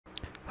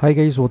Hi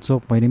guys, what's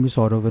up? My name is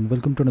Saurav and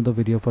welcome to another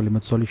video for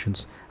Limit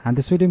Solutions. And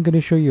this video I'm going to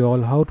show you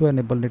all how to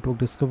enable network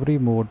discovery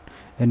mode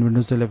in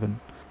Windows 11.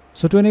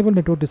 So to enable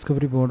network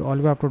discovery mode, all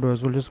we have to do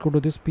is we'll just go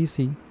to this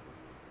PC,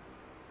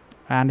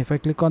 and if I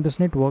click on this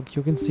network,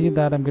 you can see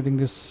that I'm getting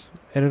this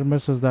error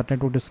message that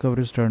network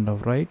discovery is turned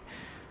off, right?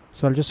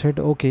 So I'll just hit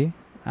OK,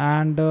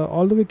 and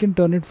although we can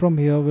turn it from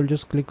here, we'll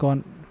just click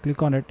on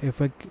it. If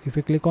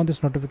we click on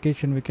this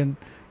notification, we can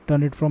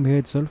turn it from here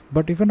itself.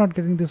 But if you're not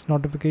getting this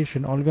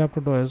notification, all we have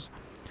to do is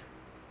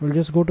we'll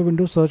just go to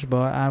Windows search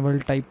bar and we'll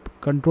type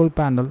control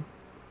panel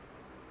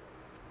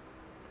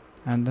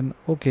and then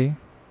OK,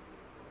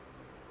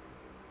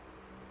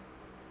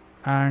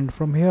 and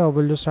from here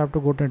we'll just have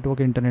to go to network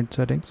internet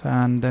settings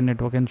and then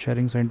network and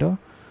sharing center,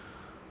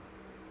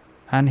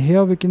 and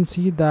here we can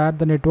see that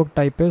the network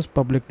type is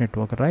public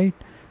network, right?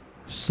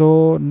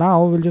 So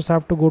now we'll just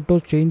have to go to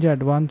change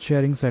advanced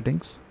sharing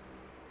settings,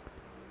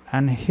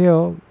 and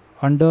here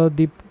under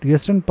the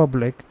recent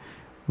public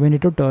we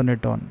need to turn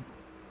it on.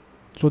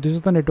 So this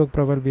is the network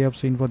profile we have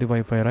seen for the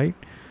Wi-Fi, right?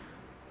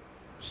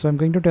 So I'm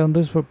going to turn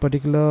this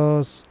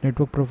particular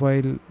network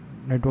profile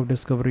network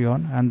discovery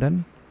on and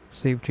then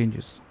save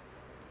changes.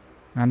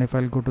 And if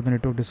I'll go to the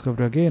network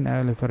discovery again,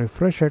 and if I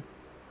refresh it,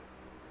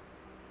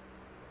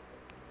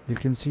 you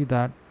can see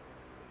that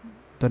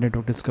the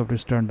network discovery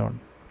is turned on,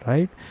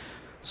 right?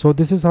 So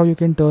this is how you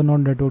can turn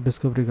on network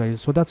discovery,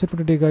 guys. So that's it for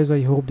today, guys.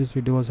 I hope this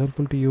video was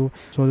helpful to you.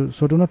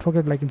 So do not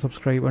forget like and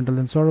subscribe. Until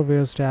then,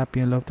 stay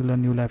happy and love to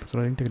learn new life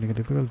exciting technical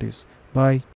difficulties. Bye.